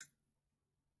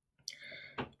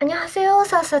こんにちは、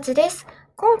さっさちです。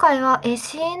今回は、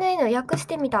CNN 訳し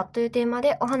てみたというテーマ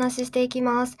でお話ししていき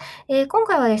ます。今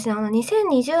回はですね、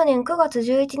2020年9月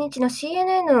11日の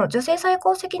CNN の女性最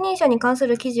高責任者に関す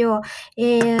る記事を、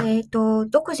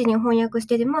独自に翻訳し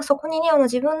てで、そこにね、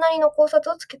自分なりの考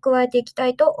察を付け加えていきた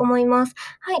いと思います。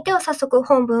はい。では早速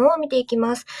本文を見ていき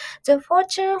ます。The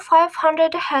Fortune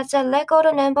 500 has a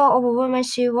record number of women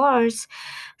she was.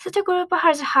 Such a group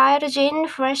has hired Jean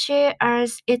Freshy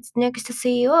as its next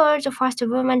CEO, the first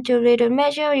woman to lead a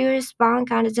major US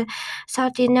bank and the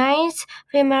 39th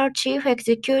female chief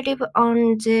executive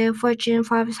on the Fortune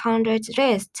 500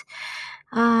 list.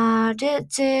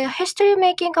 The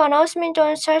history-making announcement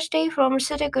on Thursday from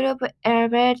Citigroup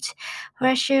elevates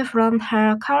Freshy from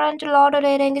her current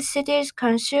role-leading city's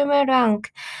consumer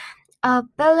rank. A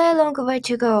very long way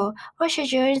to go. Freshy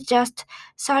joins just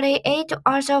 38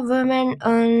 other women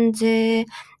on the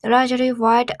largely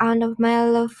white and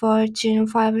male Fortune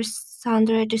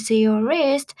 500 CEO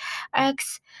list.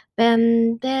 Alex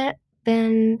Benber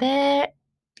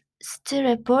still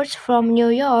reports from New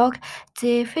York.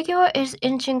 The figure is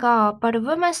inching up, but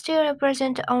women still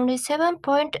represent only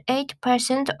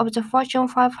 7.8% of the Fortune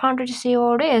 500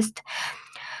 CEO list,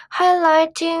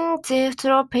 highlighting the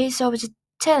slow pace of the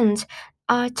tens.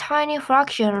 A tiny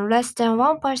fraction, less than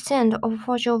 1% of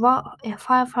Fortune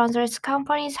 500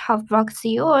 companies have black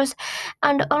CEOs,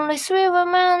 and only 3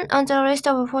 women on the list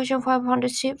of Fortune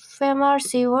 500 female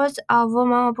CEOs are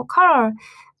women of color,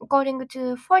 according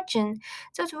to Fortune.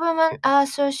 Those women are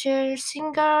Social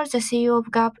Singer, the CEO of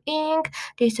Gap Inc.,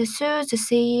 Lisa Su, the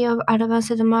CEO of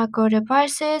Advanced Micro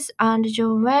Devices, and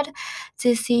John Webb,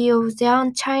 the CEO of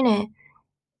Xi'an China.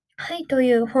 はい、とい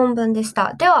う本文でし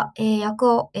た。では、訳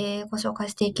を、ご紹介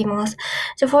していきます。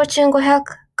じゃあ、Fortune 500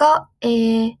が、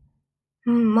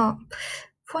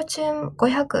Fortune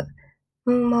 500、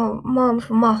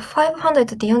500っ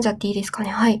て読んじゃっていいですか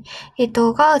ね。はい。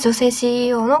が女性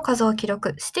CEO の数を記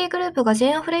録。シティグループがジ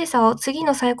ェーン・フレイサーを次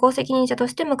の最高責任者と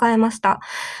して迎えました。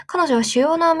彼女は主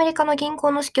要なアメリカの銀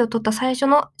行の指揮を取った最初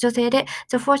の女性で、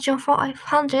The Fortune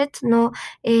 500の、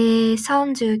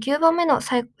39番目の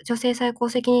女性最高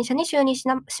責任者に就任し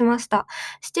ました。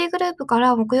シティグループか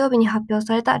ら木曜日に発表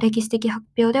された歴史的発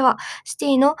表では、シテ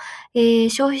ィの、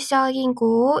消費者銀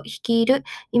行を率いる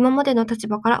今までの立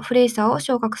場からフレイサーを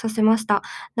昇格させました。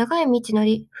長い道の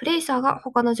り、フレイサーが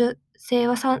他の女性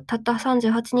はたった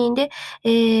38人で、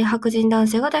白人男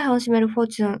性が大半を占めるThe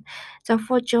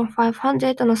Fortune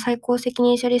 500の最高責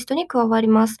任者リストに加わり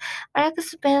ます。アレック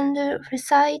ス・ベンド・フ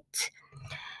サイ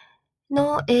ト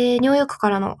の、ニューヨークか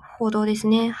らの報道です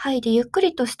ね。はい。で、ゆっく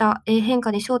りとした、変化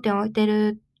に焦点を当て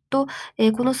ると、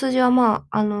この数字は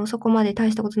そこまで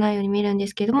大したことないように見えるんで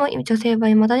すけれども、女性は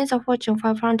未だに The Fortune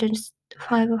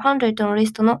 500のリ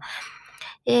ストの、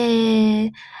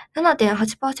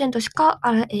7.8% しか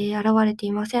現れて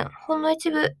いません。ほんの一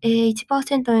部、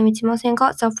1%に満ちません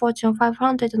が、The Fortune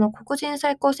 500の黒人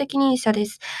最高責任者で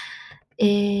す。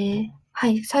は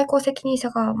い。最高責任者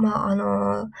が、ほん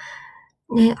の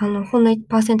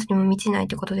1%にも満ちないっ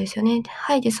てことですよね。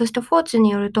はい。で、そして、フォーチュンに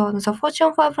よると、The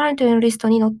Fortune 500のリスト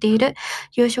に載っている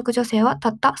有色女性はた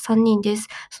った3人です。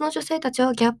その女性たち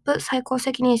は、ギャップ最高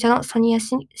責任者のソニア・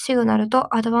シグナル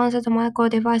と、アドバンスド・マイクロ・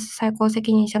デバイス最高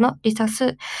責任者のリサ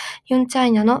ス、ユン・チャ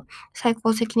イナの最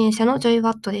高責任者のジョイ・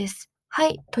ワットです。は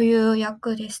い。という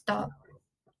役でした。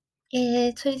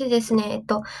それでですね、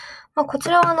こち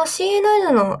らは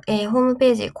CNN の、ホーム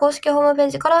ページ、公式ホームペー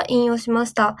ジから引用しま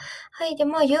した。はい。で、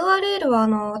URL は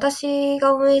私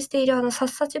が運営しているさっ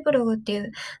さちブログってい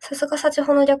う、さすがさち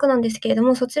ほの略なんですけれど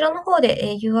も、そちらの方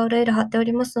で、URL 貼ってお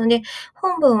りますので、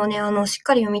本文をね、しっ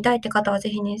かり読みたいって方はぜ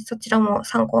ひね、そちらも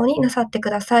参考になさってく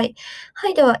ださい。は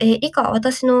い。では、以下、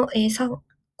私の、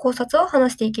考察を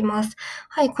話していきます。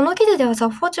はい。この記事では、The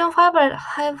Fortune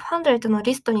 500の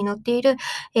リストに載っている、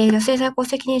女性最高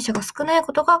責任者が少ない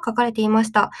ことが書かれていま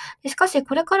した。しかし、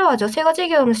これからは女性が事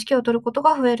業の指揮を取ること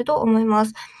が増えると思いま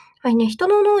す。はいね、人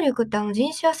の能力って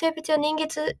人種や性別や年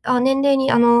齢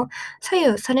に左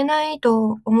右されない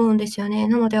と思うんですよね。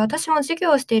なので私も事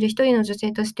業をしている一人の女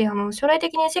性として将来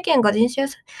的に世間が人種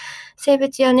や性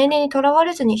別や年齢にとらわ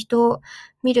れずに人を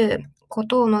見るこ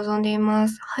とを望んでいま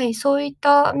す。はい、そういっ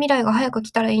た未来が早く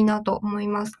来たらいいなと思い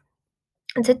ます。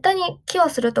絶対に来は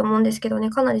すると思うんですけどね、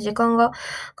かなり時間が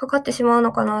かかってしまう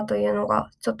のかなというのが、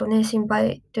ちょっとね、心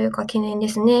配というか懸念で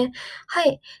すね。は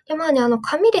い。で、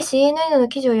紙で CNN の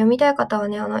記事を読みたい方は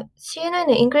ね、CNN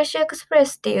English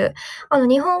Express っていう、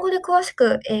日本語で詳し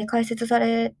く、解説付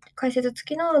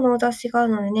きの雑誌があ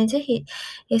るのでね、ぜひ、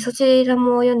そちら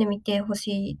も読んでみてほ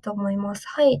しいと思います。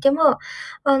はい。で、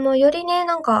よりね、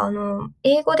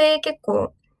英語で結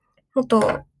構、もっ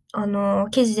と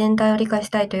記事全体を理解し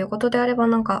たいということであれば、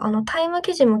タイム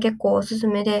記事も結構おすす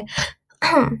めで、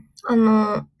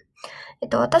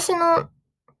私の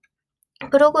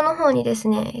ブログの方にです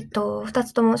ね、2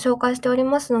つとも紹介しており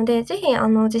ますので、ぜひ、実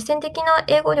践的な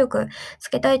英語力つ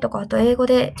けたいとか、あと英語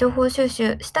で情報収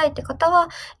集したいって方は、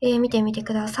見てみて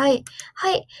ください。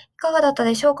はい。いかがだった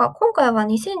でしょうか？今回は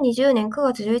2020年9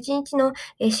月11日の、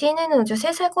CNN の女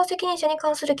性最高責任者に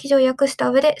関する記事を訳した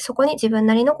上で、そこに自分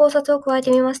なりの考察を加えて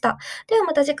みました。では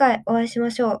また次回お会いしま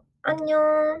しょう。アンニョ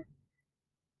ン。